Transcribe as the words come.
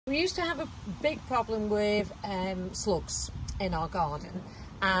We used to have a big problem with slugs in our garden,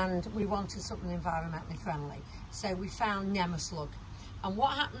 and we wanted something environmentally friendly. So we found Nemaslug. And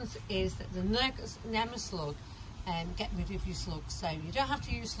what happens is that the Nemaslug get rid of your slugs. So you don't have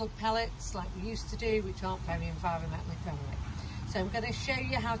to use slug pellets like we used to do, which aren't very environmentally friendly. So I'm going to show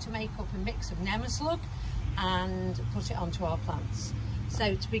you how to make up a mix of Nemaslug and put it onto our plants.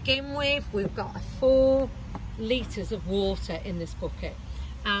 So to begin with, we've got 4 litres of water in this bucket,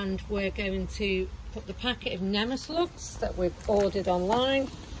 and we're going to put the packet of Nemaslugs that we've ordered online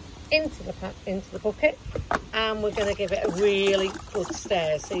into the bucket, and we're going to give it a really good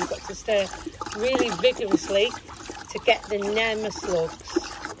stir. So you've got to stir really vigorously to get the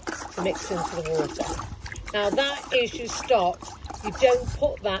Nemaslugs to mix into the water. Now that is your stock. You don't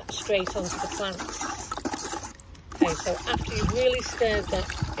put that straight onto the plants. Okay, so after you've really stirred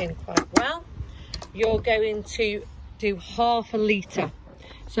that in quite well, you're going to do half a litre.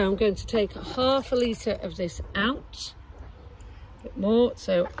 So I'm going to take half a litre of this out, a bit more,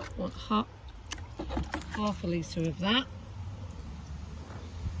 so I want half a litre of that.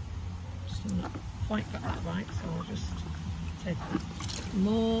 Still not quite got that right, so I'll just take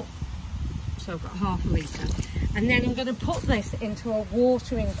more. So I've got half a litre. And then I'm going to put this into a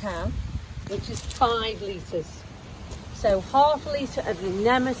watering can, which is 5 litres. So half a litre of the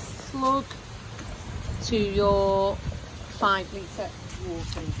Nemaslug to your 5 litre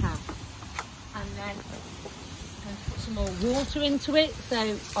watering can. And then I'm going to put some more water into it.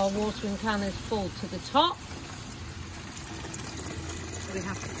 So our watering can is full to the top. So we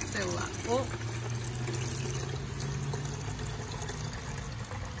have to fill that up.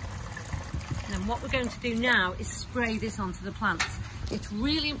 And what we're going to do now is spray this onto the plants. It's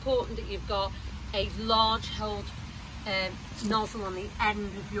really important that you've got a large held nozzle on the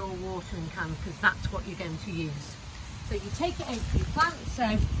end of your watering can, because that's what you're going to use. So you take it out for your plants.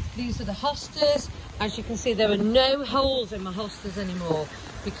 So these are the hostas. As you can see, there are no holes in my hostas anymore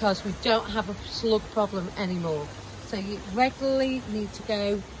because we don't have a slug problem anymore. So you regularly need to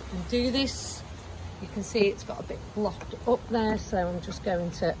go and do this. You can see it's got a bit blocked up there, so I'm just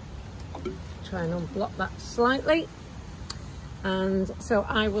going to try and unblock that slightly. And so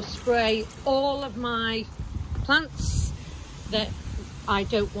I will spray all of my plants that I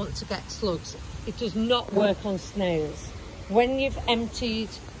don't want to get slugs. It does not work on snails. When you've emptied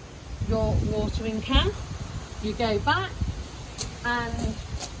your watering can, you go back and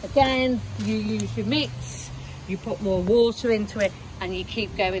again you use your mix, you put more water into it, and you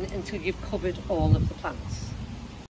keep going until you've covered all of the plants.